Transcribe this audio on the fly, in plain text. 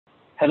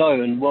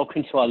Hello and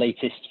welcome to our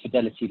latest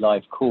Fidelity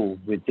Live call,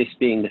 with this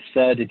being the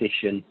third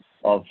edition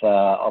of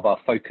our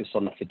focus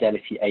on the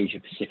Fidelity Asia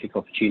Pacific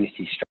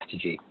Opportunity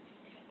Strategy.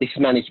 This is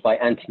managed by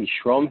Anthony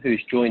Srom,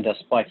 who's joined us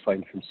by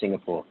phone from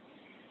Singapore.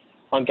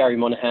 I'm Gary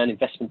Monaghan,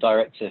 Investment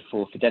Director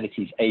for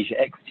Fidelity's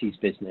Asia Equities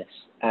business,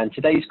 and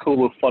today's call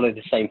will follow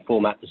the same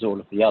format as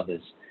all of the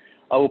others.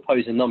 I will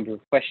pose a number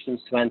of questions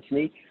to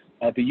Anthony,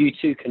 but you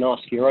too can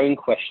ask your own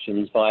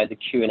questions via the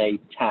Q&A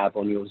tab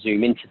on your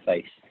Zoom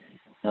interface.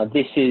 Now,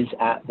 this is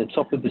at the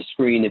top of the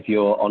screen if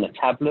you're on a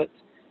tablet,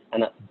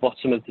 and at the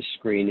bottom of the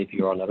screen if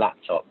you're on a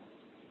laptop.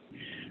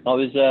 I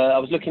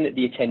was looking at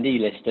the attendee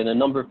list, and a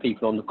number of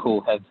people on the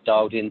call have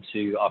dialed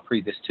into our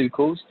previous two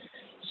calls.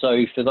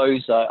 So for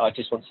those, I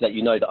just want to let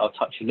you know that I'll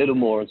touch a little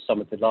more on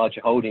some of the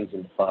larger holdings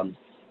in the fund,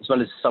 as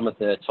well as some of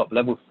the top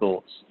level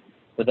thoughts.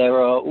 But there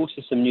are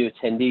also some new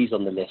attendees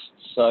on the list.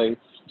 So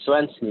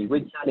Anthony,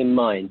 with that in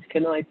mind,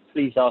 can I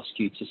please ask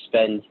you to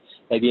spend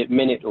maybe a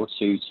minute or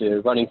two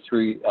to running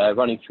through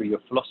your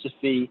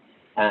philosophy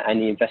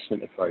and the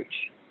investment approach?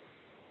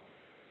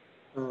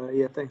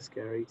 Yeah, thanks,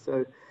 Gary.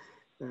 So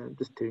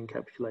just to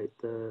encapsulate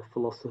the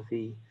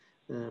philosophy,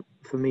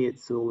 for me,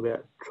 it's all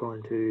about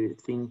trying to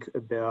think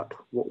about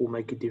what will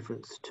make a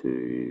difference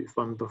to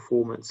fund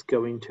performance,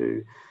 go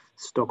into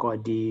stock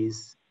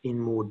ideas in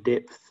more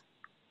depth,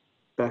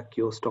 back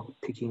your stock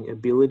picking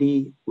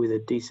ability with a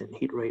decent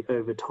hit rate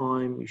over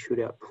time. You should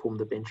outperform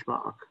the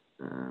benchmark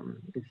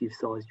if you've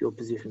sized your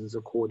positions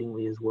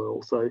accordingly as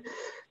well. So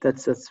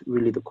that's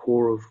really the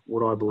core of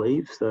what I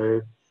believe.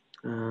 So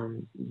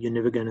you're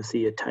never going to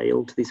see a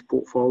tail to this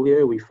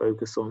portfolio. We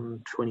focus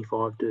on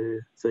 25 to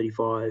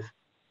 35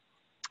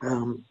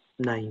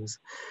 names.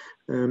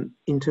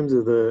 In terms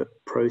of the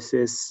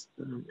process,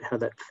 how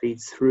that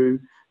feeds through,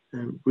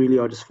 really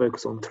I just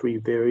focus on three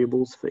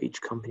variables for each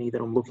company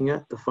that I'm looking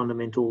at: the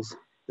fundamentals,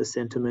 the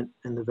sentiment,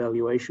 and the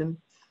valuation.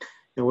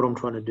 And what I'm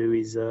trying to do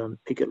is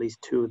pick at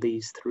least two of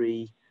these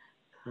three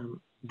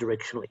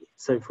directionally.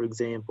 So for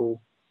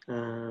example,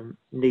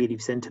 negative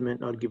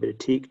sentiment, I'd give it a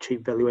tick;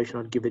 cheap valuation,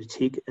 I'd give it a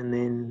tick; and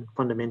then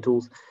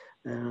fundamentals,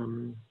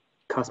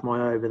 cast my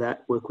eye over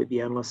that, work with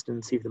the analyst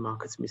and see if the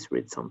market's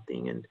misread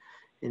something. And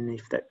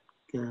if that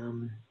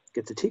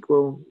gets a tick,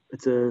 well,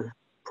 it's a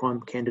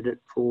prime candidate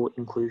for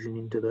inclusion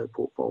into the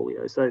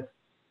portfolio. So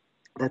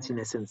that's in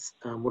essence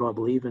what I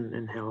believe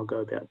and how I go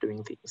about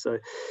doing things. So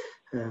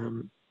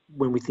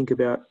when we think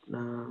about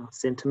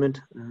sentiment,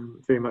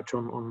 very much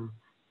on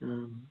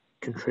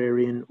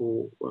contrarian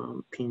or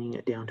pinning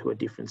it down to a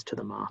difference to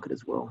the market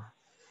as well.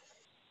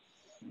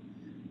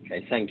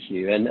 Okay, thank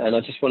you. And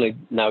I just want to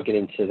now get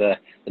into the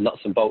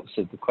nuts and bolts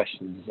of the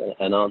questions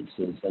and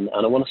answers. And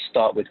I want to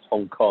start with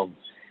Hong Kong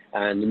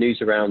and the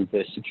news around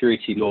the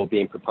security law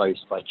being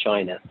proposed by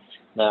China.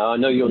 Now, I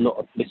know you're not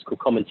a political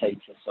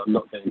commentator, so I'm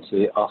not going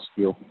to ask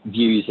for your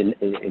views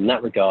in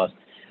that regard,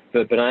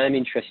 but I am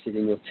interested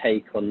in your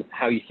take on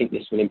how you think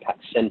this will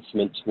impact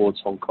sentiment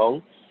towards Hong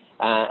Kong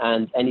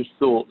and any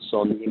thoughts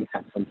on the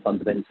impact on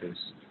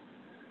fundamentals.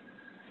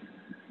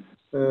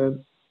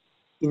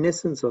 In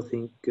essence, I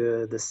think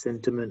the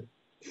sentiment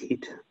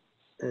hit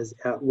has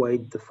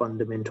outweighed the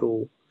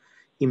fundamental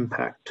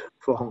impact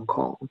for Hong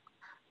Kong.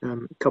 A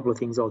couple of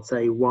things I'd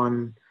say.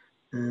 One,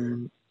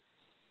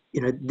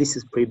 this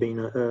has probably been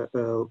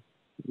a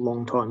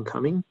long time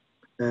coming.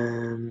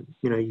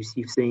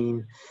 You've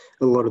seen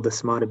a lot of the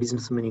smarter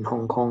businessmen in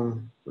Hong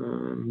Kong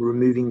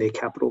removing their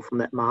capital from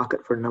that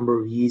market for a number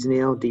of years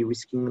now,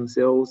 de-risking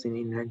themselves in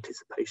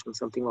anticipation of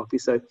something like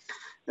this. So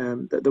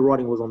the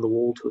writing was on the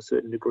wall to a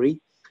certain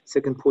degree.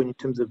 Second point, in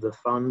terms of the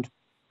fund,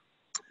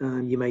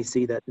 you may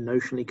see that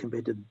notionally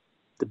compared to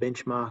the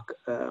benchmark,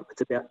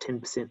 it's about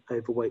 10%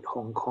 overweight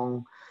Hong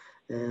Kong,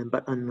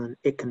 but on an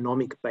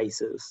economic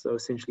basis, so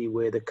essentially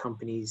where the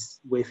companies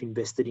we've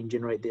invested in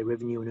generate their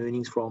revenue and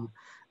earnings from,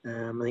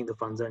 I think the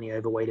fund's only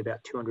overweight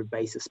about 200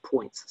 basis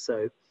points.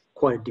 So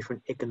quite a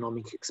different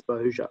economic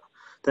exposure.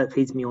 That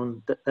leads me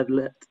on.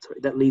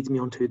 That leads me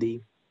on to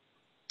the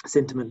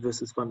sentiment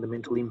versus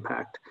fundamental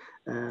impact.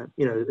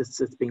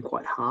 It's been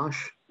quite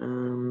harsh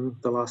the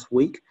last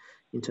week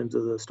in terms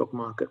of the stock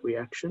market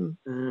reaction.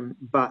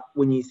 But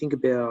when you think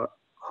about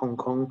Hong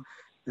Kong,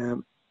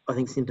 I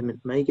think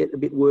sentiment may get a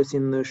bit worse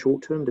in the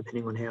short term,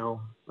 depending on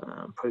how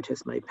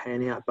protests may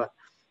pan out. But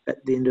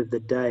at the end of the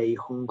day,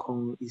 Hong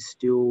Kong is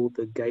still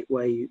the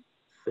gateway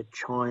for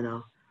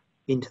China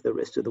into the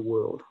rest of the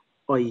world,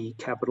 i.e.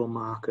 capital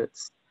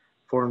markets,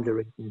 foreign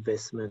direct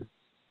investment,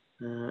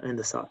 and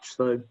the such.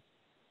 So,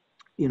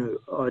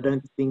 I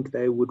don't think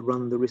they would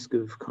run the risk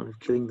of kind of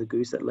killing the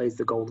goose that lays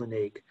the golden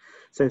egg.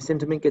 So if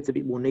sentiment gets a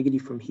bit more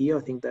negative from here,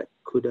 I think that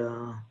could,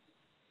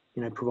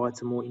 provide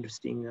some more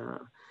interesting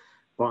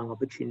buying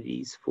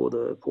opportunities for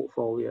the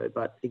portfolio.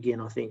 But again,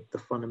 I think the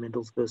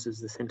fundamentals versus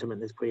the sentiment,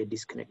 there's probably a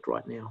disconnect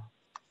right now.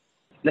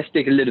 Let's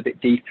dig a little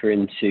bit deeper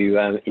into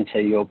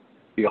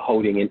your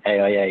holding in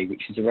AIA,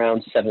 which is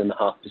around 7.5%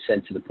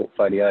 of the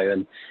portfolio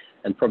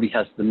and probably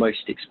has the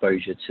most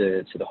exposure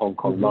to the Hong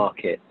Kong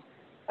market.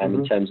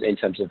 In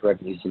terms of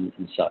revenues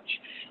and such.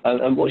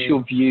 And what's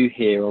your view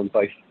here on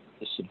both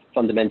the sort of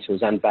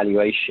fundamentals and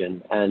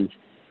valuation? And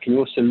can you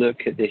also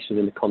look at this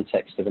within the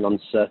context of an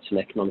uncertain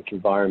economic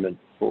environment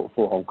for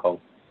Hong Kong?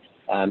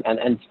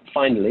 And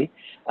finally,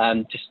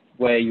 just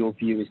where your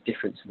view is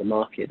different to the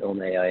market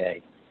on AIA.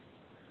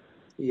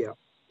 Yeah.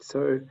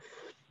 So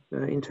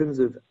in terms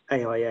of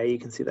AIA, you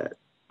can see that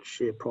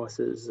share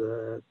prices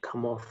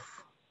come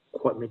off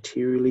quite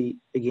materially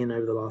again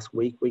over the last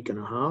week and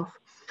a half.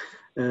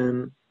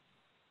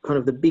 Kind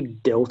of the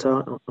big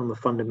delta on the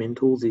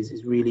fundamentals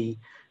is really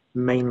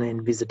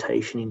mainland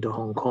visitation into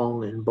Hong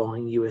Kong and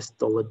buying US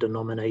dollar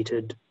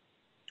denominated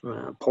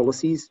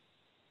policies.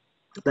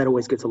 That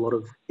always gets a lot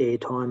of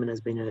airtime and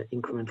has been an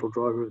incremental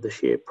driver of the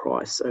share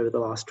price over the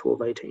last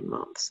 12, 18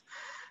 months.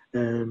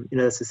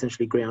 That's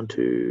essentially ground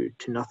to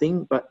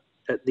nothing, but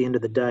at the end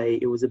of the day,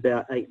 it was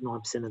about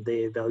 8-9% of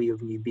their value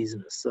of new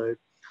business. So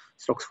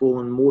stock's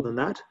fallen more than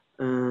that.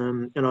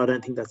 And I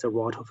don't think that's a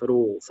write-off at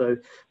all. So I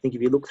think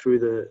if you look through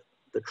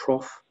the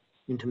trough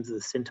in terms of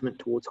the sentiment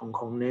towards Hong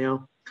Kong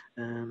now,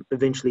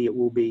 eventually it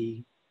will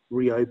be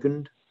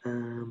reopened.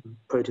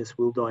 Protests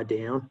will die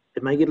down.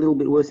 It may get a little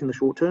bit worse in the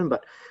short term,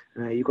 but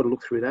you've got to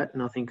look through that.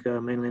 And I think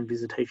mainland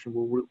visitation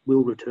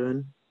will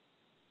return.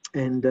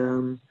 And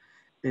I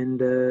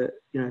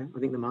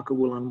think the market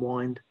will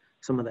unwind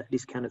some of that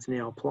discount that's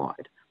now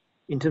applied.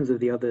 In terms of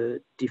the other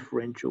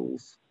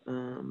differentials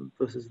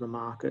versus the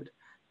market,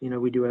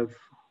 we do have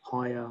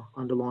higher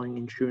underlying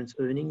insurance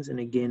earnings. And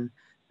again,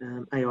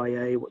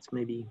 AIA, what's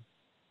maybe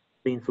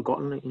been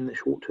forgotten in the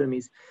short term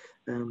is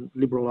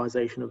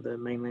liberalisation of the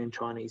mainland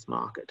Chinese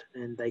market.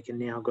 And they can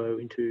now go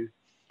into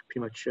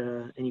pretty much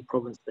any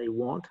province they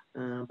want,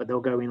 but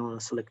they'll go in on a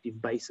selective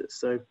basis.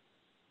 So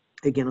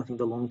again, I think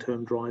the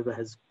long-term driver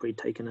has probably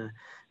taken a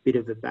bit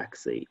of a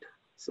backseat.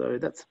 So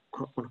that's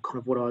kind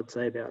of what I'd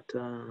say about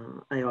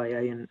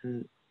AIA,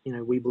 and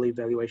we believe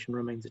valuation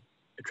remains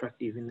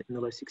attractive in the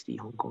low 60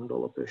 Hong Kong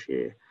dollar per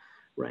share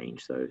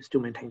range. So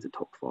still maintains a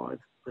top 5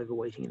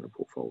 overweighting in the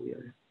portfolio.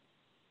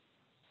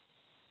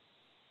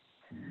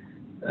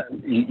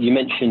 You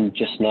mentioned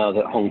just now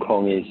that Hong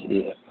Kong is,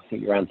 I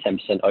think, around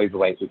 10%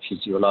 overweight, which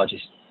is your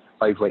largest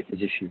overweight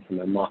position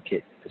from a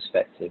market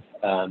perspective.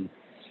 And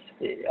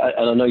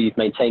I know you've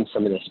maintained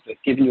some of this, but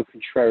given your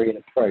contrarian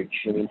approach,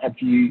 I mean, have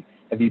you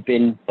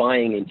been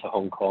buying into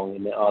Hong Kong,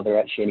 and are there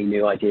actually any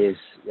new ideas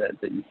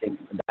that you think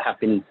that have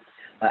been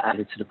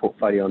added to the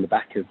portfolio on the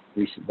back of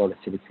recent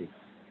volatility?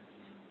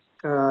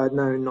 No,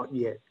 not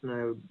yet.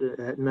 No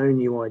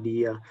new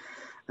idea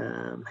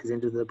has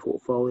entered the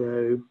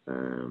portfolio,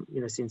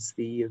 since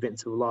the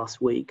events of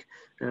last week.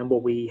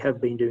 What we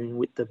have been doing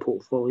with the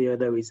portfolio,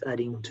 though, is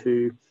adding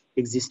to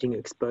existing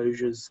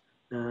exposures,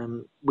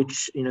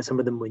 which, some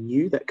of them were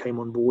new that came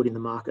on board in the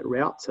market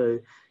route. So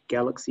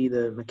Galaxy,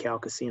 the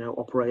Macau casino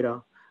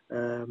operator,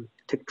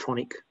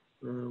 Tektronic,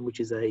 which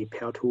is a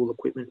power tool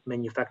equipment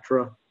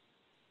manufacturer.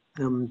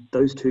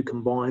 Those two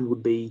combined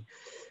would be,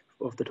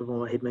 off the top of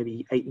my head,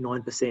 maybe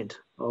 8-9%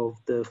 of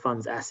the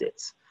fund's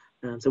assets.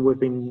 So we've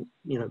been,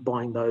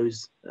 buying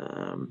those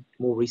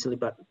more recently,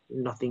 but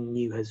nothing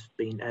new has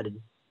been added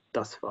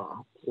thus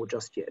far or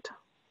just yet.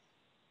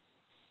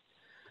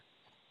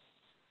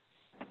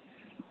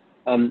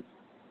 I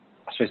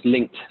suppose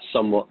linked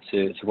somewhat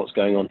to what's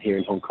going on here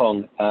in Hong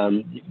Kong,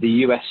 the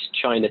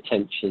US-China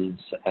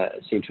tensions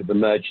seem to have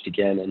emerged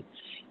again, and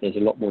there's a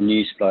lot more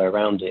news flow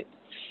around it.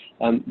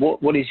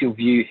 What is your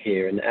view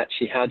here, and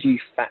actually how do you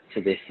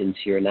factor this into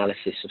your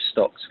analysis of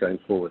stocks going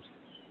forward?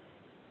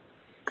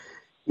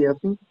 Yeah, I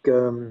think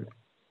the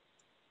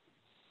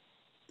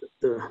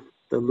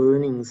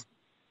learnings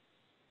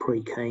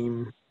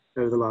came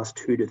over the last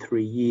 2 to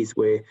 3 years,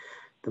 where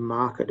the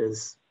market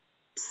has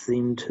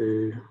seemed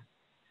to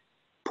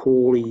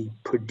poorly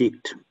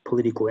predict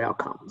political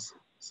outcomes.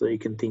 So you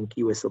can think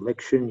US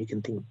election, you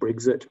can think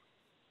Brexit,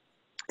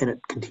 and it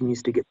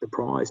continues to get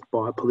surprised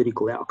by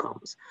political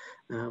outcomes.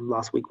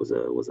 Last week was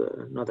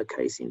another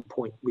case in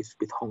point with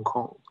Hong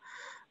Kong.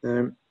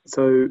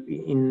 So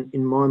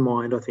in my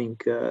mind, I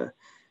think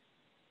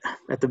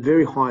at the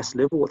very highest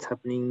level, what's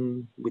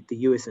happening with the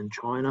US and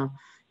China,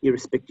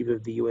 irrespective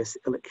of the US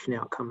election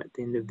outcome at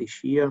the end of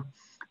this year,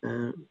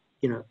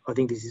 I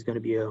think this is going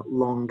to be a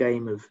long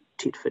game of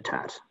tit for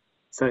tat.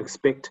 So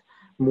expect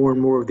more and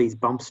more of these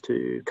bumps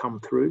to come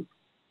through.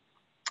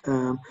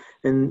 And,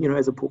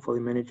 as a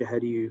portfolio manager, how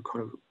do you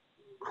kind of,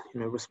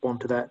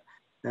 respond to that?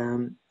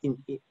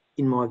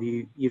 In my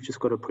view, you've just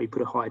got to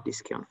put a higher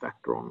discount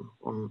factor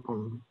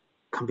on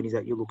companies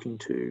that you're looking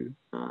to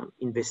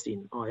invest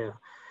in.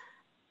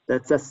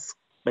 That's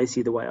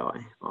basically the way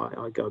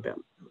I go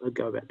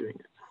about doing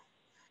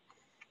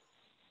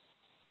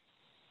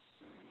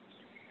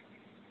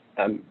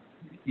it.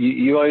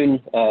 You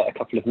own a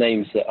couple of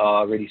names that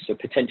are really sort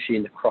of potentially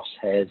in the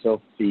crosshairs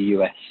of the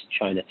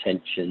US-China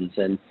tensions,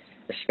 and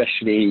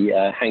especially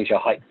Hangzhou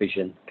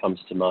Hikvision comes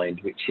to mind,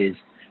 which is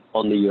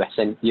on the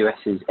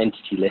US's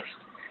entity list,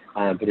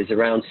 but is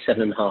around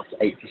 7.5 to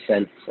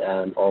 8%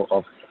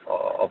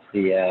 of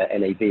the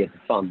NAV of the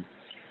fund.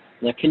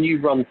 Now, can you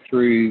run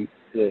through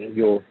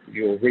your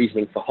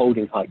reasoning for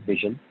holding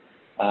Hikvision,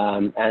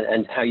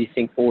 and how you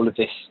think all of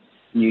this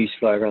news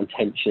flow around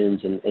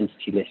tensions and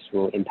entity lists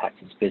will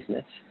impact its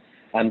business?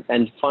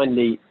 And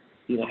finally,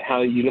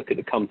 how you look at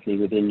the company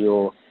within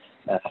your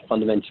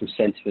fundamental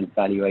sentiment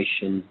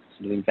valuation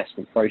sort of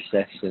investment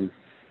process, and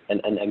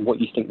what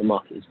you think the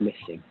market is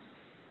missing.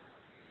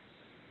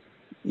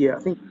 Yeah, I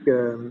think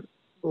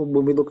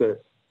when we look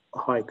at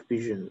Hike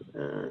Vision,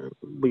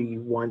 we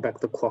wind back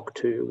the clock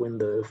to when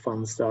the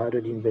fund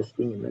started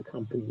investing in the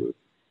company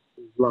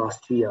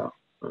last year.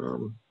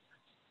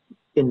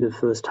 End of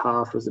first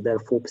half was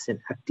about a 4%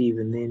 active,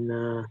 and then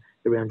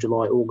around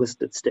July,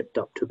 August, it stepped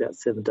up to about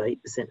 7 to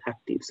 8%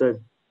 active. So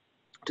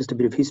just a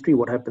bit of history,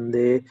 what happened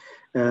there.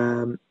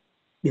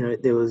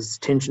 There was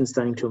tension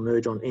starting to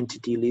emerge on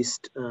entity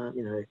list,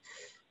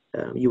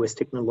 US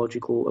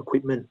technological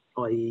equipment,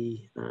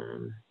 i.e.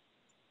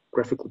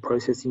 graphical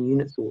processing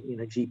units, or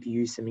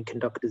GPU,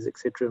 semiconductors,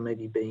 etc.,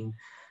 maybe being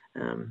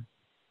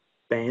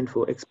banned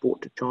for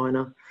export to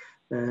China.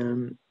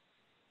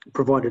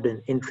 Provided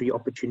an entry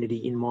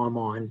opportunity in my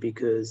mind,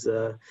 because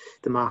the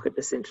market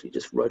essentially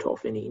just wrote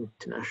off any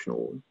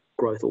international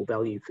growth or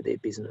value for their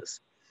business.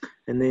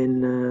 And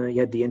then you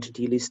had the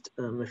entity list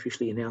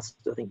officially announced,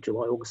 I think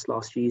July, August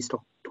last year.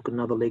 Stock took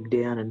another leg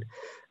down,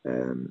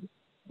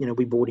 and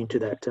we bought into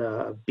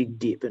that big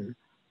dip, and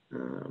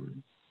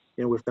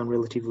we've done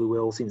relatively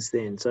well since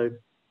then. So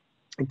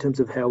in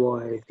terms of how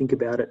I think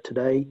about it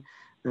today,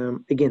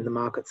 again, the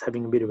market's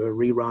having a bit of a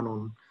rerun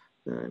on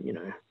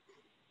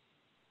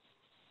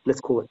let's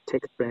call it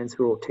tech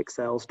transfer or tech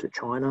sales to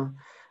China.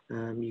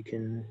 You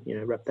can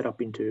wrap that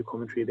up into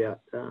commentary about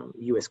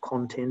US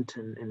content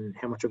and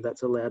how much of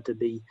that's allowed to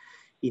be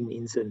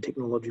in certain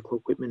technological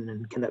equipment,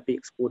 and can that be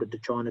exported to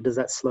China? Does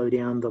that slow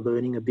down the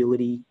learning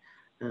ability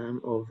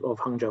of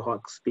Hangzhou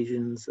Hike's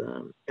visions,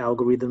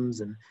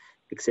 algorithms, and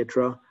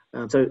etc.?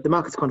 So the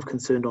market's kind of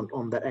concerned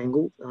on that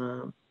angle,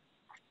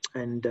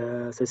 and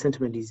so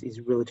sentiment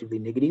is relatively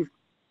negative.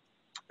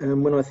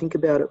 When I think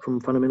about it from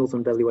fundamentals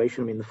and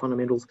valuation, the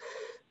fundamentals,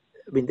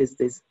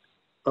 there's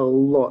a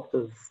lot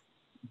of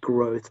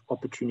growth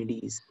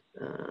opportunities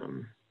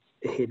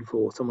ahead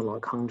for someone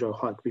like Hangzhou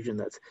Hike Vision.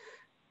 That's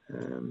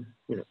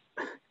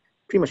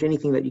pretty much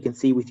anything that you can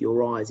see with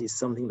your eyes is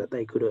something that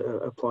they could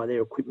apply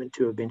their equipment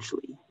to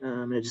eventually.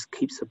 And it just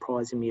keeps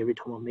surprising me every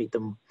time I meet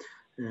them.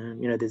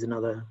 There's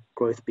another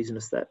growth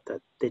business that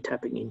they're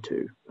tapping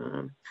into.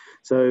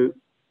 So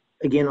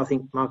again, I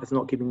think market's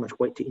not giving much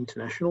weight to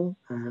international.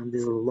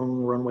 There's a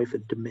long runway for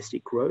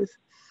domestic growth,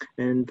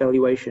 and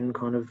valuation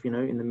kind of,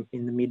 in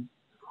the mid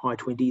high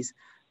 20s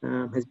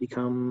has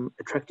become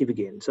attractive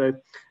again. So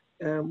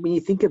when you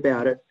think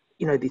about it,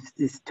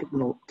 this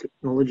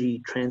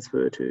technology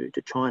transfer to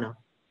China,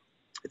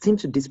 it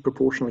seems to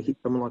disproportionately hit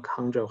someone like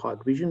Hangzhou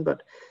Hike Vision.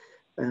 But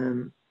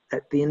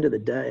at the end of the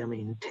day,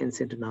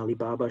 Tencent and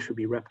Alibaba should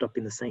be wrapped up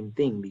in the same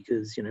thing,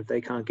 because if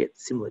they can't get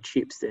similar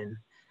chips, then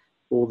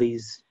all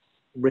these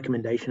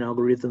recommendation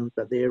algorithms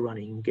that they're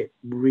running get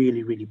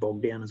really, really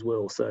bogged down as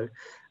well. So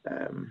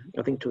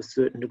I think to a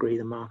certain degree,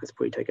 the market's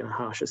probably taken a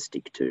harsher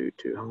stick to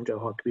Hangzhou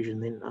Hike Vision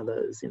than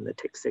others in the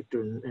tech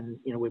sector, and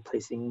we're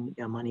placing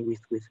our money with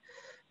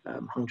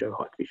Hangzhou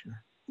Hike Vision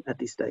at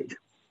this stage.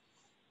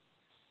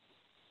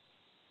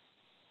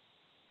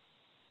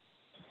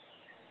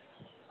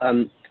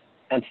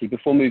 Anthony,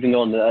 before moving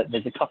on,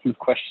 there's a couple of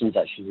questions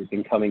actually that have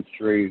been coming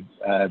through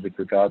with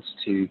regards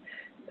to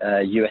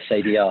US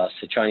ADRs,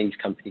 so Chinese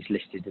companies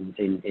listed in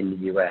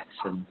the US,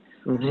 and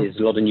there's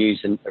a lot of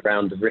news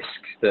around the risk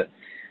that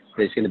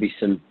there's going to be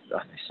some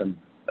sort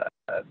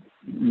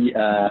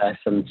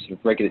of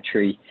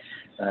regulatory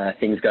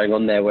things going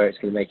on there, where it's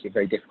going to make it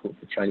very difficult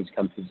for Chinese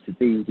companies to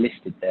be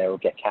listed there or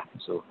get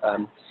capital.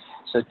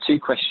 So two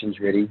questions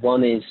really.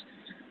 One is,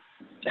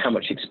 how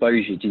much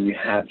exposure do you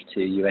have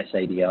to US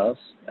ADRs?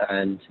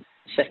 And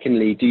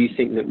secondly, do you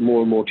think that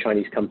more and more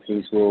Chinese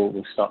companies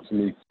will start to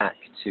move back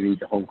to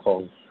either Hong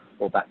Kong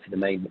or back to the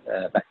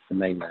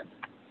mainland?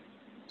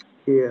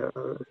 Yeah,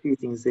 a few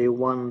things there.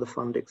 One, the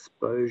fund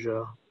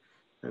exposure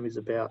is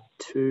about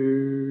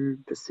 2%,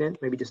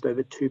 maybe just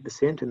over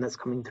 2%, and that's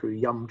coming through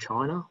Yum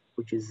China,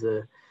 which is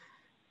a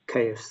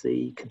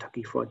KFC,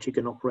 Kentucky Fried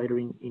Chicken operator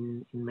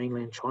in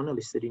mainland China,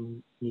 listed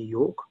in New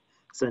York,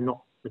 so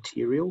not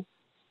material.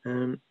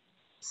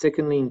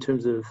 Secondly, in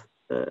terms of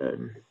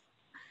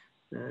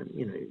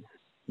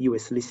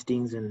US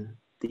listings and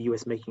the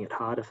US making it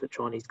harder for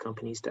Chinese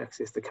companies to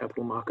access the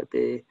capital market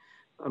there,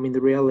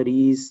 the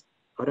reality is,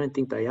 I don't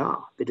think they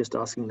are. They're just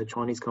asking the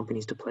Chinese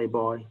companies to play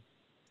by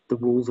the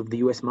rules of the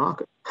US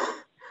market.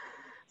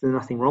 There's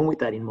nothing wrong with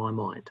that in my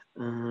mind.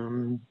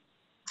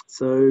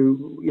 So,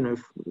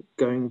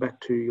 going back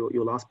to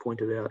your last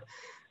point about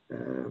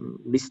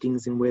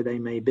listings and where they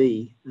may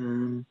be,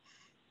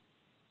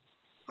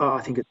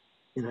 I think it's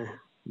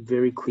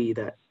very clear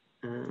that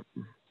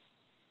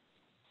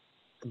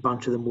a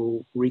bunch of them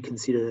will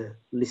reconsider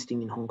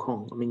listing in Hong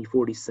Kong. You've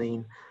already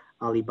seen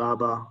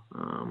Alibaba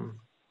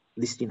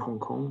list in Hong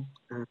Kong.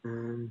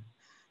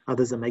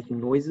 Others are making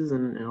noises,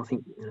 and I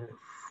think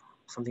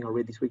something I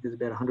read this week, there's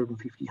about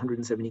 150,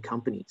 170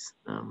 companies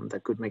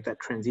that could make that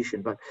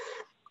transition. But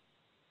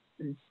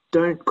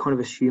don't kind of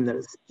assume that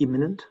it's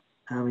imminent.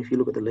 If you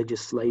look at the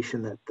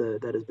legislation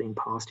that has been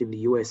passed in the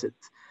US, it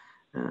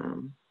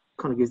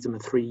kind of gives them a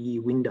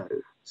 3-year window.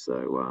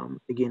 So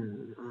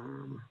again,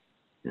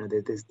 you know,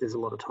 there's a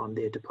lot of time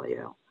there to play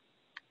out.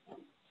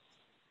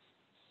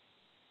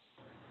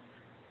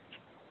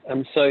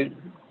 So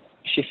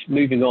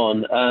moving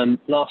on,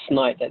 last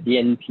night at the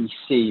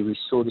NPC, we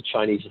saw the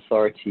Chinese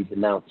authorities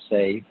announce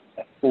a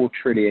 4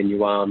 trillion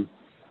yuan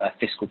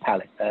fiscal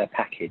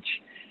package.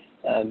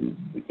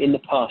 In the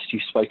past,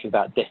 you've spoken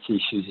about debt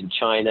issues in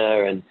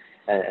China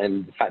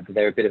and the fact that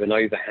they're a bit of an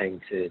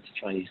overhang to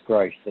Chinese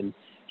growth. And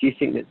do you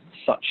think that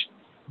such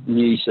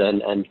news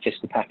and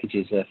fiscal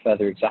packages are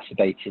further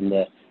exacerbating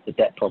the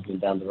debt problem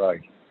down the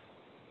road?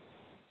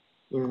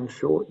 In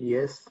short,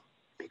 yes,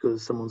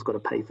 because someone's got to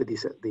pay for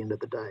this at the end of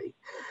the day.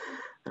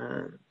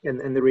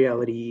 And the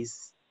reality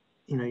is,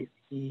 you know,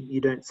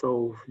 you don't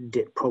solve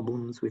debt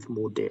problems with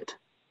more debt.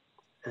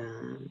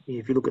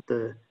 If you look at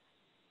the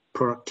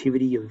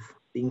productivity of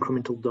the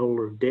incremental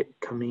dollar of debt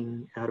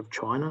coming out of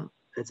China,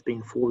 it's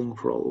been falling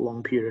for a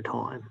long period of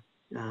time,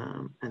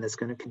 and it's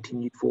going to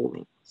continue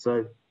falling.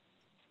 So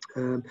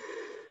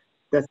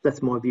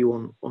that's my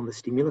view on the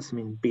stimulus. I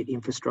mean, be it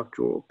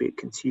infrastructure or be it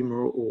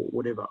consumer or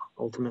whatever,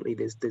 ultimately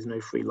there's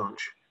no free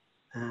lunch.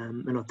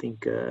 And I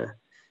think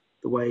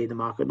the way the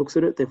market looks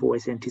at it, they've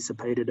always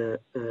anticipated a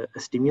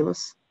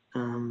stimulus.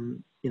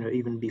 You know,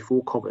 even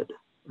before COVID,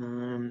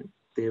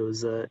 there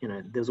was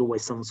there's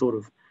always some sort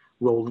of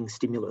rolling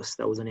stimulus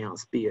that was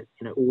announced, be it,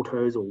 you know,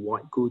 autos or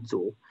white goods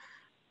or,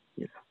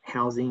 you know,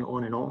 housing,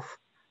 on and off.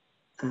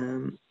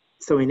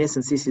 So in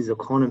essence, this is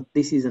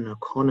an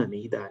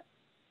economy that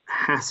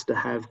has to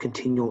have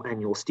continual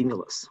annual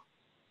stimulus,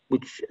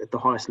 which at the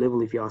highest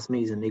level, if you ask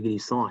me, is a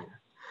negative sign.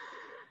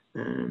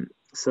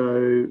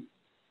 So,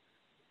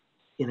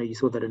 you know, you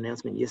saw that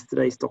announcement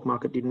yesterday. Stock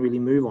market didn't really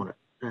move on it.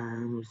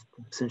 It was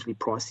essentially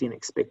pricey and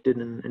expected,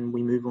 and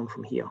we move on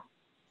from here.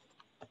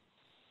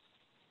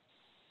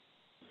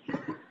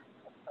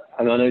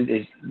 I mean, I know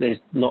there's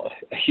not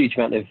a huge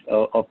amount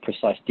of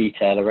precise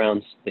detail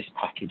around this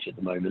package at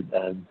the moment,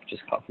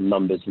 just apart from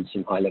numbers and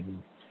some high-level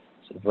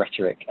sort of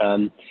rhetoric.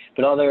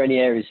 But are there any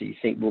areas that you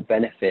think will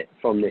benefit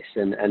from this,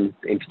 and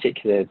in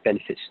particular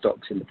benefit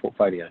stocks in the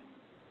portfolio?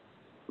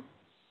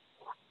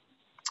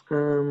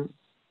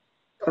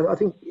 I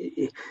think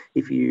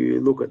if you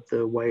look at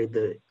the way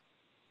the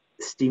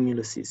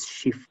stimulus is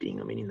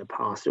shifting, I mean, in the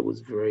past it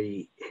was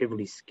very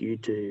heavily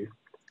skewed to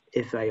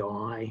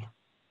FAI,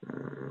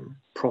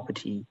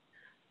 property.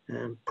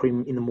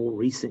 In the more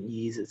recent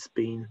years, it's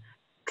been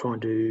trying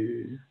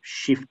to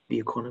shift the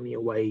economy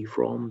away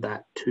from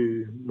that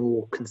to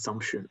more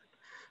consumption.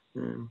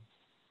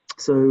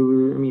 So,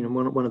 I mean,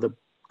 one of the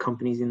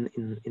companies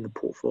in the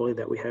portfolio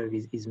that we have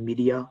is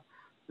media,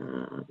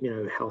 you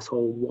know,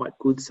 household white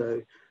goods.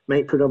 So,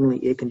 make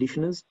predominantly air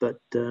conditioners, but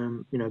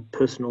you know,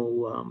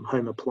 personal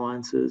home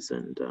appliances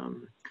and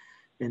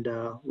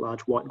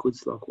large white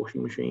goods like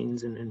washing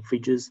machines and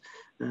fridges.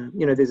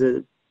 You know, there's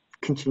a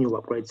continual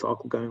upgrade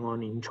cycle going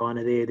on in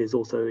China there. There's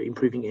also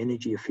improving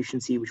energy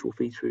efficiency, which will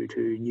feed through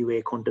to new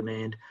aircon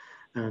demand.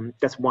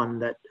 That's one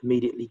that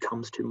immediately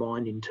comes to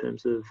mind in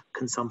terms of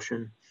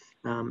consumption.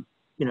 You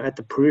know, at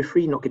the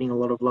periphery, not getting a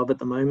lot of love at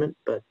the moment,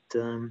 but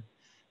you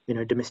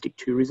know, domestic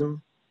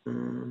tourism,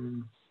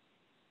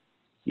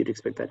 you'd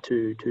expect that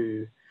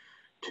to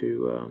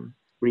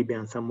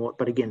rebound somewhat.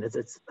 But again, I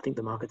think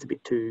the market's a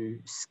bit too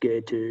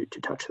scared to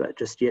touch that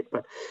just yet.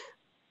 But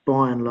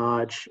by and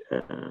large,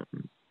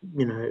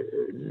 you know,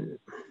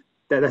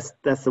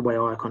 that's the way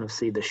I kind of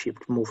see the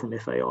shift, more from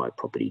FAI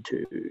property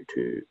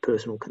to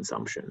personal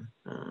consumption,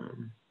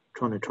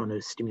 trying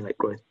to stimulate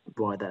growth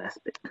via that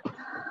aspect.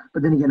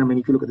 But then again, I mean,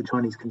 if you look at the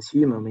Chinese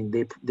consumer, I mean,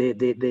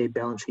 their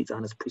balance sheets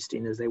aren't as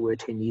pristine as they were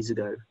 10 years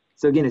ago.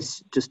 So again,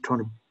 it's just trying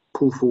to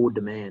pull forward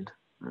demand,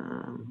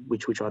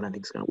 which I don't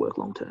think is going to work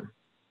long term.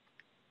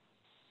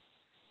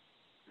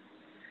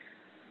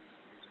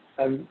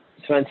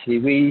 So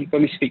Anthony,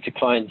 when we speak to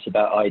clients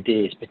about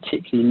ideas,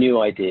 particularly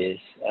new ideas,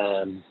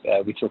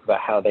 we talk about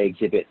how they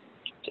exhibit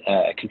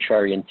a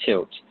contrarian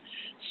tilt.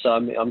 So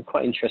I'm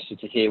quite interested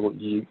to hear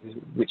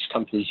which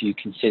companies you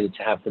consider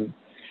to have them,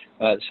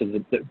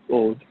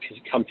 or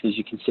companies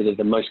you consider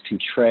the most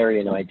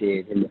contrarian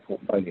ideas in the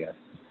portfolio.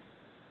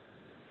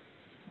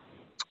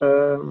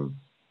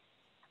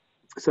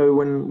 So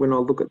when I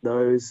look at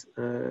those,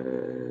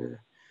 you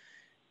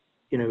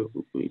know,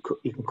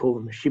 you can call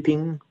them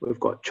shipping. We've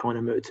got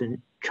China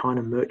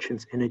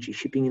Merchants Energy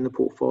Shipping in the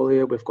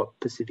portfolio. We've got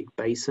Pacific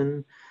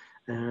Basin.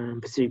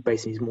 Pacific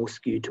Basin is more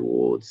skewed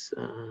towards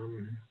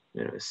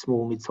you know,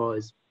 small,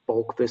 mid-sized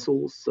bulk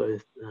vessels. So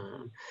you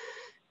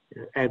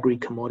know, agri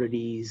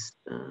commodities,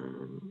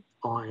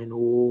 iron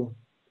ore,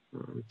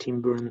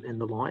 timber,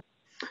 and the like.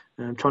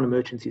 China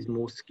Merchants is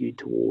more skewed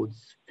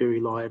towards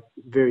very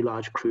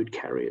large crude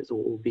carriers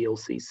or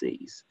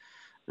VLCCs.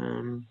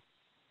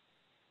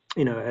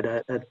 You know, at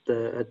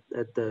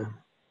the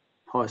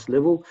highest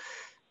level,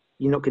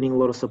 you're not getting a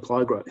lot of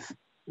supply growth,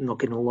 not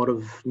getting a lot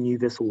of new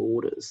vessel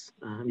orders.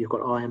 You've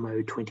got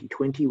IMO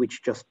 2020,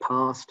 which just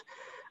passed.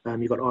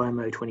 You've got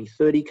IMO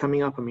 2030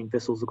 coming up. I mean,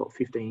 vessels have got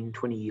 15,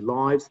 20-year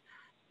lives.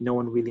 No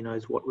one really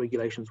knows what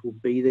regulations will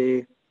be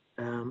there.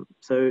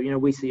 So,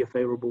 we see a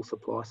favourable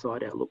supply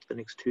side outlook for the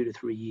next 2 to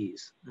 3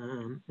 years.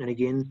 And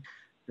again,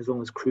 as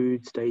long as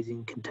crude stays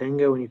in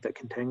contango, and if that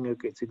contango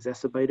gets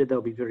exacerbated,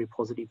 they'll be very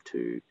positive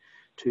to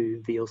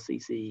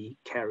VLCC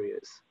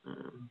carriers.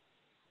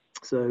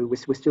 So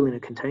we're still in a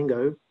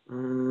contango,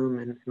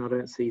 and I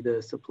don't see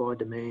the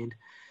supply-demand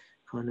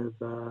kind of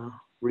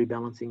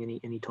rebalancing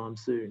anytime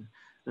soon.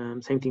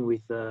 Same thing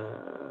with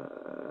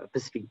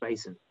Pacific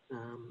Basin.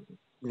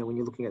 When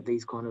you're looking at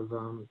these kind of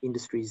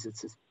industries,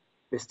 it's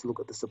best to look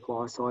at the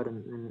supply side,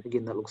 and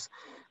again, that looks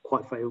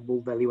quite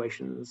favourable.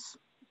 Valuations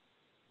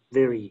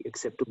very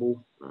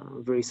acceptable,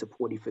 very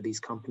supportive for these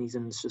companies,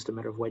 and it's just a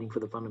matter of waiting for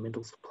the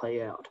fundamentals to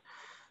play out.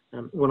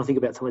 When I think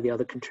about some of the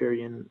other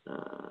contrarian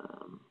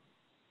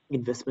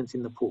investments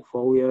in the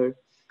portfolio,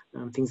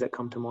 things that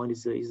come to mind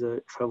is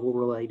a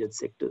travel-related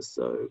sectors.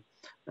 So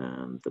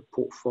the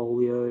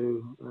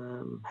portfolio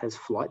has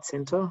Flight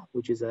Centre,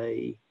 which is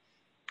a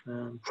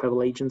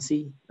travel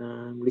agency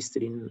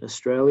listed in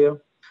Australia.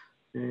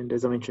 And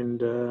as I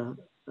mentioned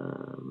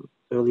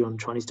earlier on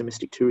Chinese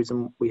domestic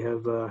tourism, we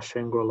have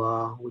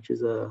Shangri-La, which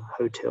is a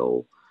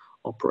hotel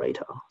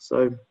operator.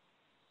 So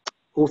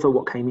also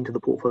what came into the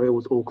portfolio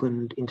was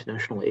Auckland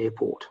International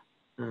Airport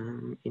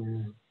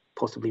in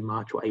possibly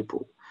March or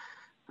April.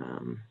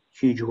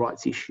 Huge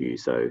rights issue.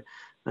 So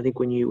I think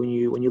when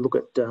you look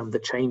at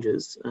the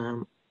changes,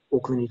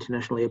 Auckland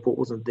International Airport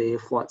wasn't there,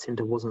 Flight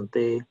Centre wasn't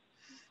there,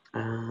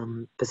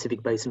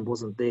 Pacific Basin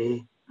wasn't there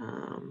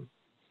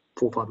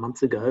 4 or 5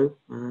 months ago,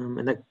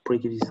 and that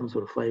probably gives you some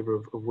sort of flavour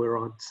of where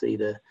I'd see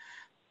the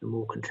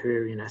more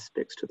contrarian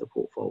aspects to the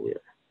portfolio.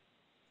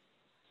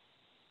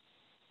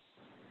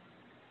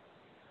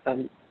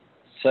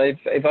 So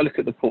if I look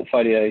at the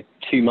portfolio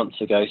 2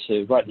 months ago,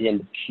 so right at the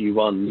end of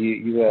Q1,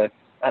 you were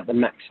at the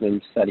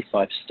maximum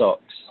 35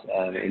 stocks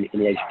in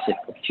the Asia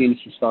Pacific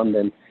Opportunities Fund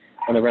and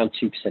around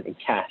 2% in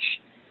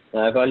cash.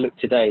 Now, if I look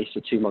today, so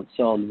 2 months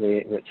on,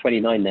 we're at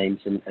 29 names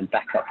and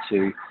back up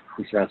to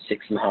around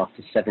 6.5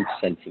 to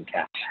 7% in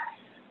cash.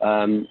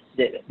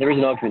 There is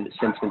an argument that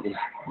sentiment is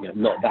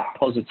not that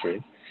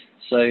positive.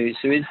 So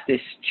is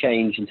this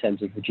change in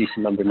terms of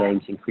reducing number of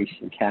names,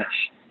 increasing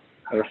cash,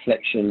 a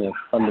reflection of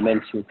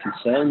fundamental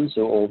concerns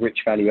or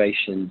rich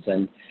valuations?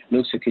 And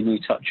also, can you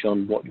touch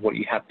on what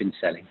you have been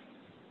selling?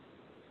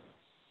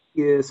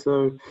 Yeah,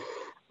 so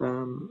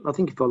I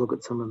think if I look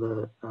at some of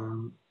the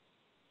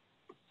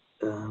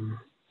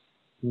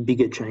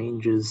bigger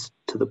changes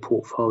to the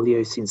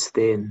portfolio since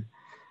then,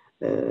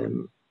 I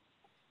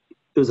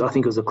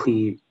think it was a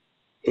clear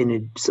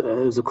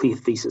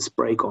thesis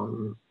break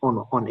on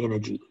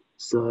energy.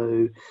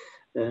 So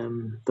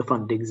the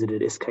fund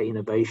exited SK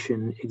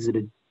Innovation,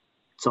 exited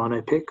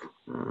Sinopec,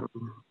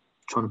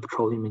 China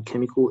Petroleum and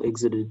Chemical,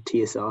 exited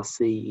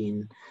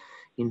TSRC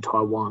in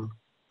Taiwan.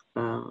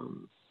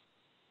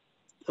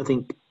 I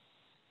think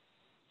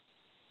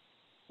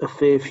a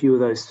fair few of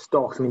those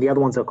stocks, I mean, the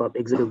other ones that got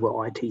exited were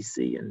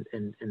ITC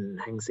and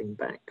Hang Seng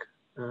Bank.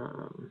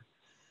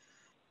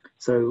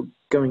 So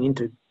going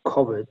into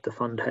COVID, the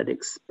fund had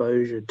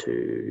exposure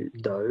to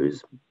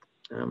those.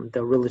 They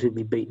were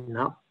relatively beaten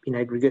up in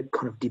aggregate,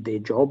 kind of did their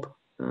job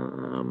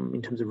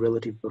in terms of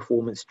relative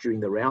performance during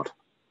the rout.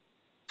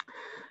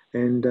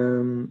 And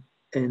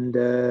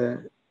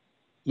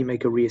you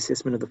make a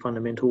reassessment of the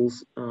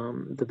fundamentals,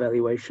 the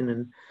valuation,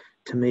 and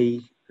to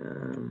me,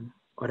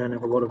 I don't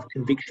have a lot of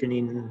conviction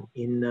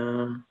in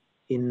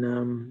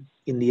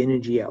the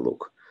energy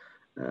outlook.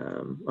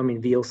 I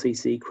mean,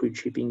 VLCC crude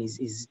shipping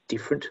is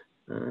different,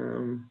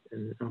 and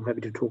I'm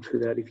happy to talk through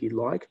that if you'd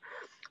like.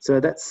 So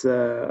that's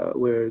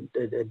where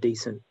a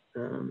decent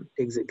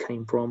exit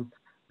came from.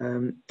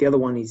 The other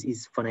one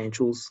is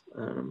financials.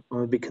 I'm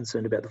a bit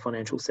concerned about the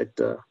financial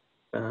sector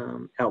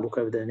outlook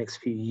over the next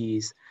few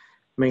years,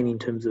 mainly in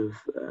terms of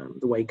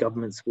the way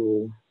governments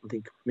will, I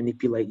think,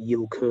 manipulate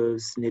yield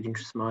curves. Net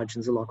interest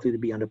margins are likely to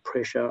be under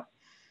pressure.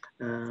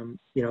 I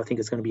think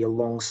it's going to be a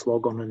long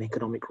slog on an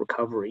economic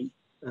recovery,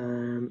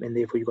 and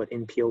therefore you've got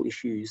NPL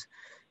issues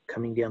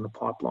coming down the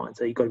pipeline.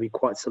 So you've got to be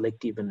quite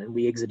selective, and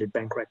we exited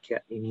Bank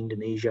Rakyat in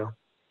Indonesia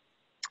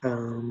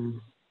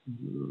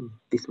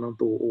this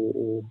month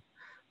or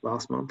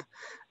last month.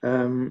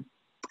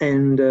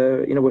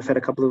 We've had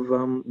a couple of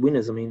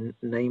winners. I mean,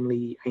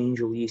 namely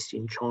Angel Yeast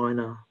in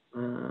China.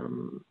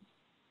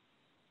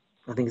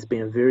 I think it's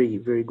been a very,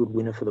 very good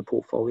winner for the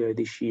portfolio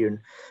this year, and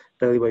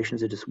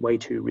valuations are just way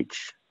too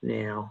rich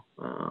now.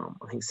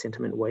 I think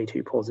sentiment way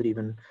too positive,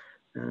 and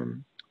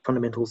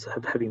fundamentals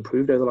have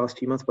improved over the last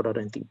few months, but I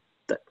don't think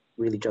that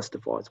really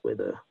justifies where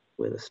the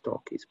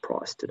stock is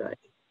priced today.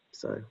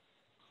 So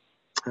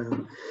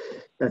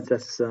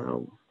that's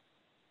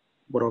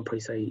what I'll probably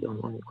say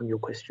on your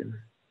question.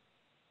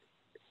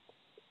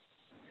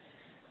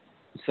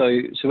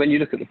 So when you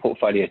look at the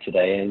portfolio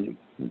today, and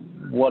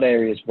what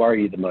areas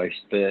worry you the most,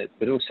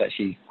 but also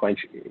actually quite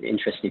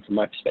interesting from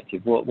my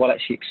perspective, what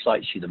actually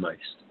excites you the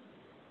most?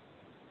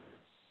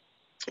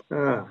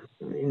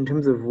 In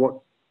terms of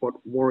what what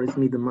worries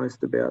me the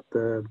most about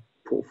the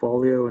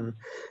portfolio, and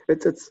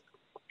it's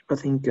I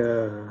think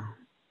I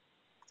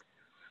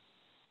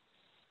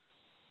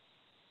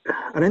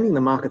don't think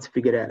the market's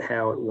figured out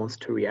how it wants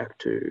to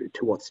react to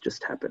what's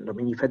just happened. I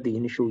mean, you've had the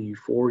initial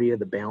euphoria,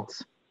 the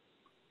bounce,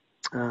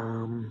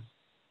 and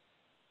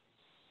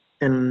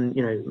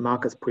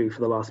markets probably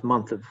for the last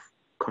month have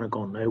kind of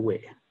gone nowhere.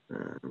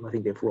 I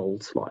think they've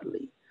rolled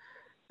slightly,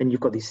 and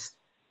you've got this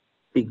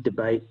big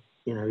debate.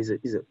 Is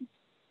it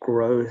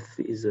growth?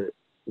 Is it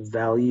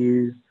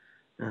value?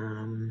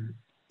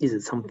 Is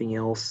it something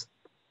else?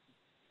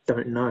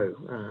 Don't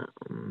know.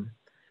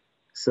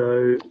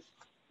 So,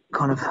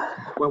 kind of,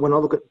 when I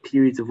look at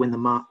periods of when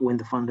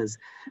the fund has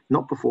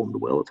not performed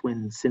well, it's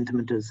when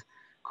sentiment has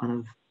kind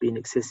of been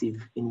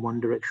excessive in one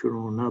direction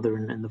or another,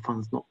 and the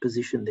fund's not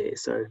positioned there.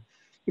 So,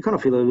 you kind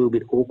of feel a little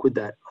bit awkward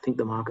that I think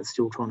the market's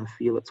still trying to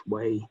feel its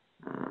way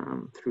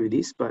through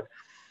this. But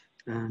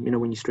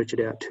when you stretch it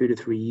out 2 to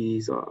 3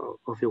 years,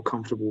 I feel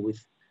comfortable with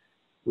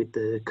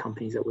the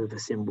companies that we've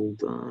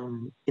assembled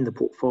in the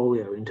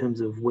portfolio in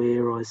terms of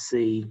where I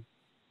see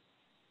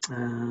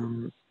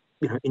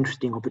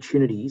interesting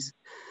opportunities.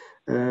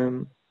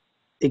 Again,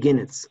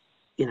 it's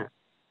I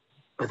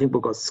think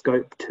we've got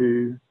scope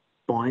to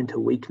buy into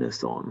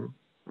weakness on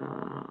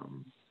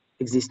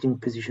existing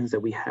positions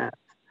that we have.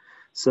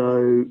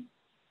 So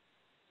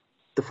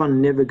the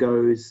fund never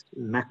goes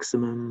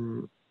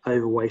maximum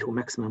overweight or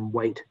maximum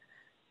weight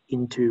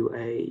into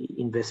a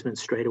investment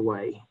straight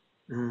away.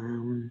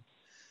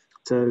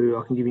 So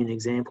I can give you an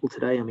example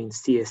today. I mean,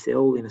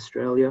 CSL in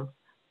Australia,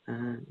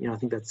 I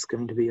think that's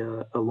going to be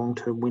a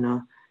long-term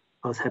winner.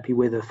 I was happy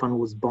where the fund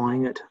was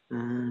buying it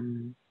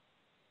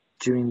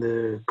during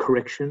the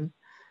correction,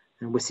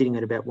 and we're sitting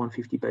at about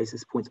 150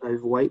 basis points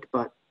overweight,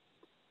 but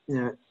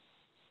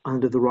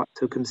under the right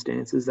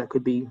circumstances, that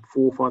could be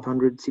 400,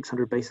 500,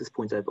 600 basis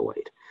points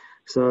overweight.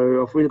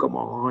 So I've really got my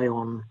eye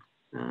on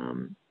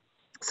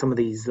some of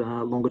these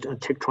longer term.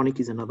 Tectronic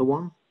is another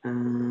one.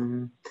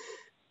 And,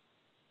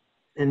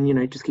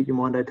 just keep your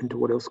mind open to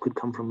what else could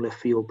come from left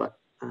field, but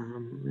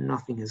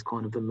nothing has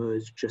kind of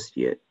emerged just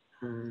yet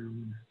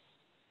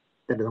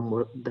that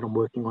I'm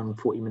working on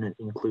 40-minute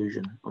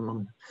inclusion.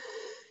 I'm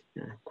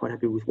quite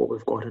happy with what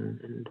we've got,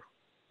 and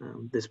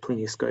there's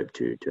plenty of scope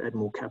to add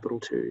more capital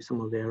to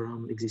some of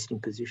our existing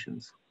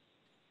positions.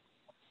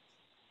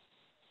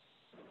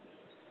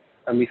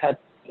 And we've had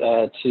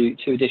two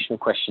additional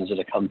questions that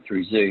have come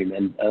through Zoom.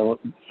 And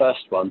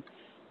first one,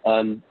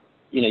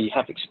 you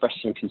have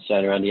expressed some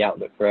concern around the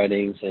outlook for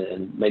earnings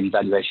and maybe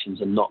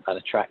valuations are not that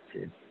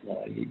attractive.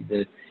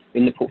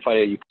 In the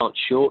portfolio, you can't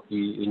short,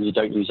 and you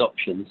don't use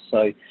options.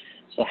 So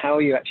how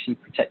are you actually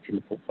protecting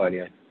the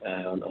portfolio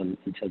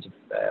in terms of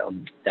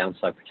on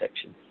downside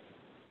protection?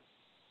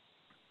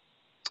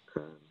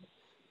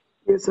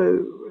 Yeah,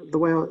 so the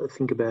way I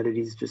think about it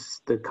is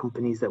just the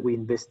companies that we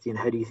invest in,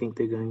 how do you think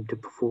they're going to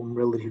perform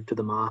relative to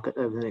the market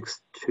over the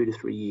next 2 to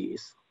 3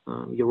 years?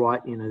 You're right,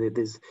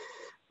 there's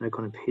no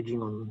kind of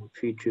hedging on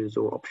futures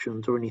or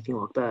options or anything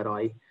like that.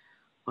 I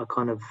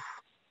kind of,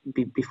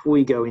 before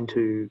you go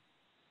into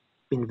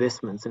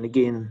investments, and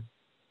again,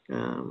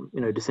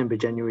 December,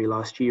 January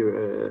last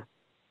year,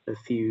 a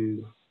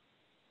few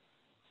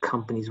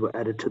companies were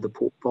added to the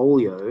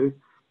portfolio,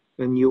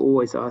 and you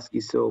always ask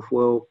yourself,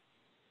 well,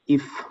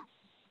 if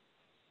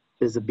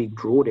there's a big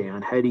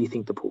drawdown, how do you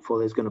think the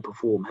portfolio is going to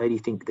perform? How do you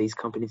think these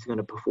companies are going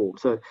to perform?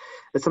 So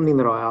that's something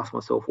that I ask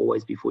myself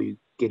always before you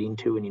get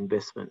into an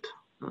investment.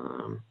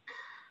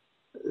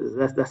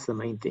 That's the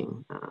main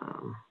thing.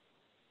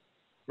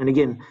 And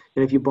again,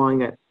 if you're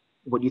buying at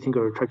what you think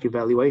are attractive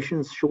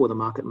valuations, sure, the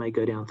market may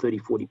go down 30,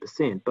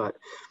 40%, but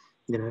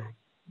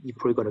you've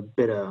probably got a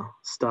better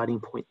starting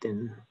point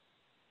than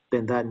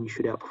that, and you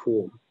should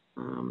outperform.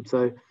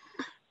 So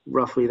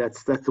roughly,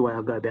 that's the way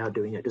I go about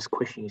doing it. Just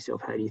question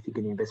yourself: how do you think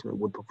an investment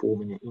would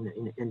perform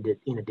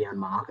in a down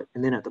market?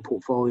 And then at the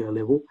portfolio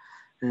level,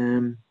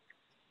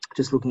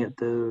 just looking at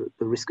the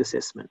risk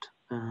assessment.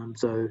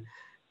 So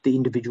the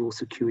individual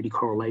security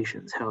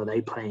correlations, how are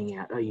they playing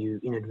out? Are you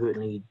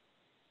inadvertently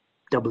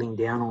doubling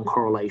down on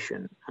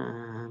correlation?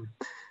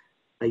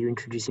 Are you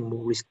introducing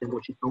more risk than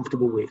what you're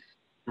comfortable with?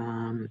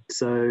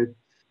 So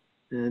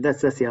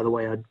that's the other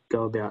way I'd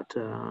go about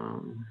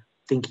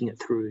thinking it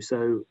through.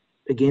 So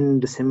again,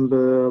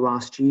 December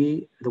last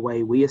year, the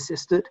way we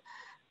assessed it,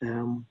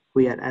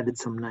 we had added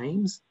some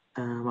names.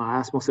 I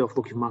asked myself,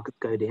 look, if markets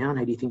go down,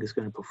 how do you think it's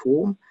going to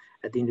perform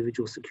at the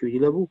individual security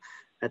level?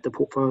 At the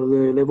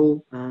portfolio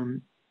level,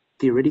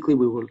 theoretically,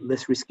 we were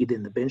less risky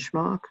than the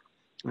benchmark.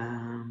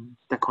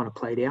 That kind of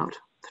played out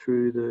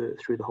through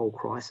the whole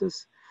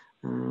crisis.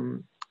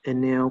 And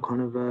now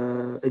kind of,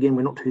 again,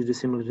 we're not too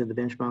dissimilar to the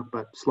benchmark,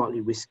 but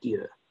slightly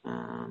riskier.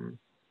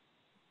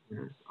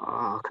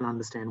 I can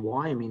understand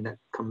why. I mean, that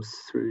comes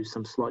through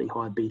some slightly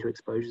higher beta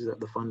exposures that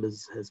the fund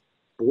has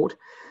bought,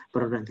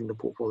 but I don't think the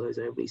portfolio is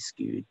overly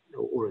skewed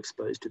or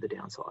exposed to the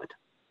downside.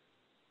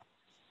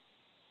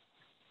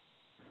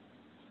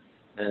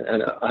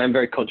 And I am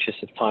very conscious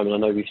of time, and I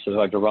know we've sort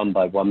of overrun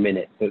by 1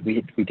 minute, but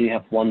we do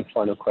have one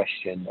final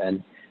question,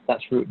 and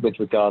That's with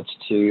regards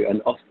to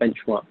an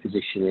off-benchmark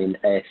position in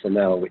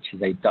ASML, which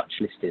is a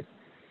Dutch-listed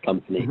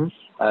company.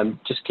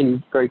 Just can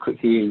you very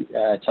quickly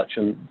touch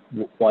on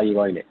why you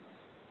own it?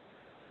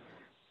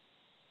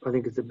 I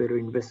think it's a better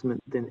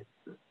investment than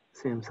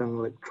Samsung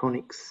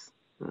Electronics,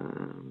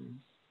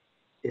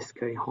 SK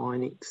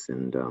Hynix,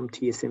 and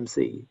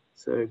TSMC.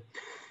 So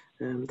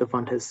the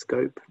fund has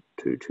scope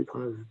to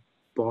kind of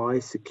buy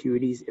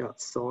securities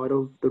outside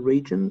of the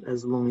region,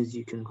 as long as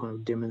you can kind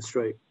of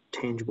demonstrate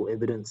tangible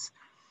evidence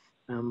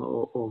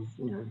of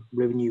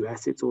revenue,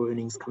 assets, or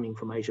earnings coming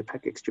from Asia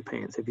Pac ex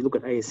Japan. So if you look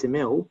at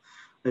ASML,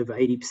 over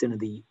 80% of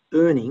the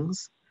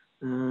earnings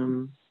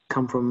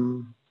come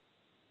from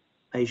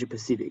Asia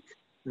Pacific,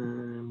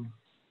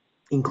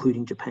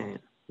 including Japan.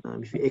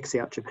 If you X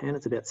out Japan,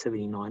 it's about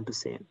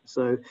 79%.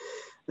 So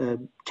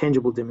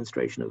tangible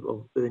demonstration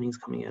of earnings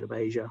coming out of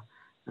Asia.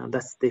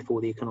 That's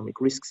therefore the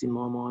economic risks in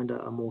my mind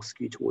are more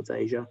skewed towards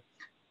Asia.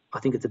 I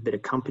think it's a better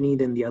company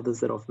than the others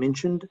that I've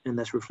mentioned, and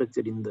that's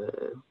reflected in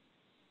the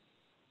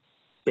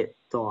bet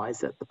size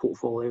that the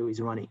portfolio is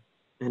running.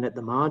 And at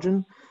the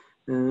margin,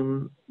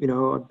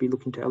 I'd be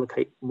looking to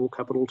allocate more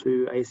capital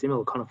to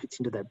ASML. It kind of fits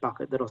into that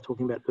bucket that I was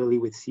talking about earlier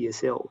with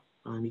CSL.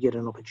 You get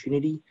an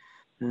opportunity,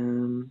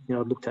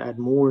 I'd look to add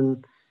more,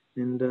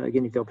 and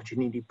again, if the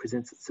opportunity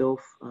presents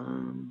itself,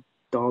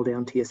 dial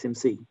down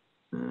TSMC.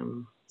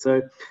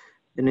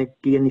 And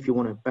again, if you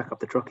want to back up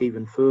the truck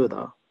even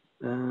further,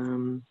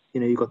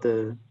 you've got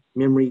the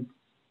memory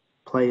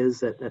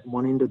players at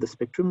one end of the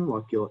spectrum,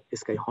 like your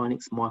SK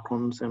Hynix,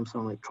 Micron,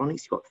 Samsung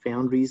Electronics. You've got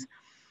foundries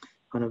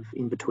kind of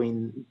in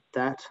between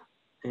that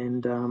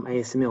and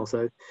ASML.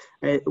 So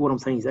what I'm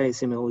saying is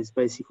ASML is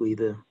basically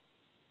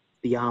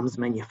the arms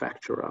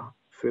manufacturer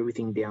for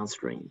everything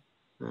downstream,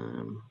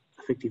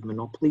 effective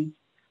monopoly.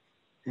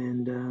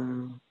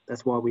 And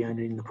that's why we own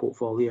it in the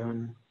portfolio,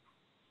 and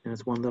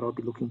it's one that I'll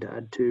be looking to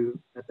add to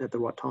at the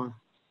right time.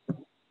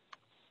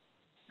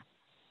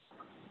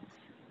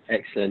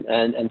 Excellent,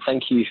 and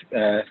thank you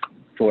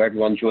for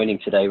everyone joining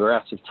today. We're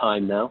out of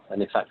time now,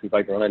 and in fact we've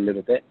overrun a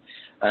little bit.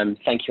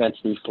 Thank you,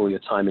 Anthony, for your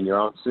time and your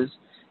answers.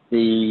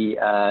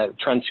 The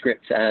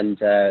transcript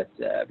and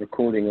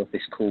recording of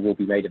this call will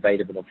be made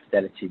available on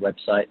Fidelity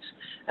websites,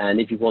 and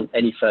if you want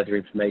any further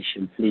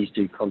information, please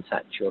do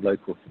contact your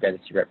local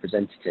Fidelity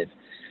representative.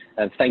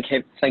 Thank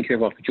you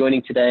everyone for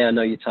joining today. I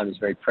know your time is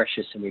very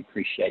precious, and we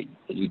appreciate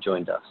that you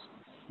joined us.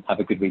 Have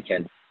a good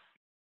weekend.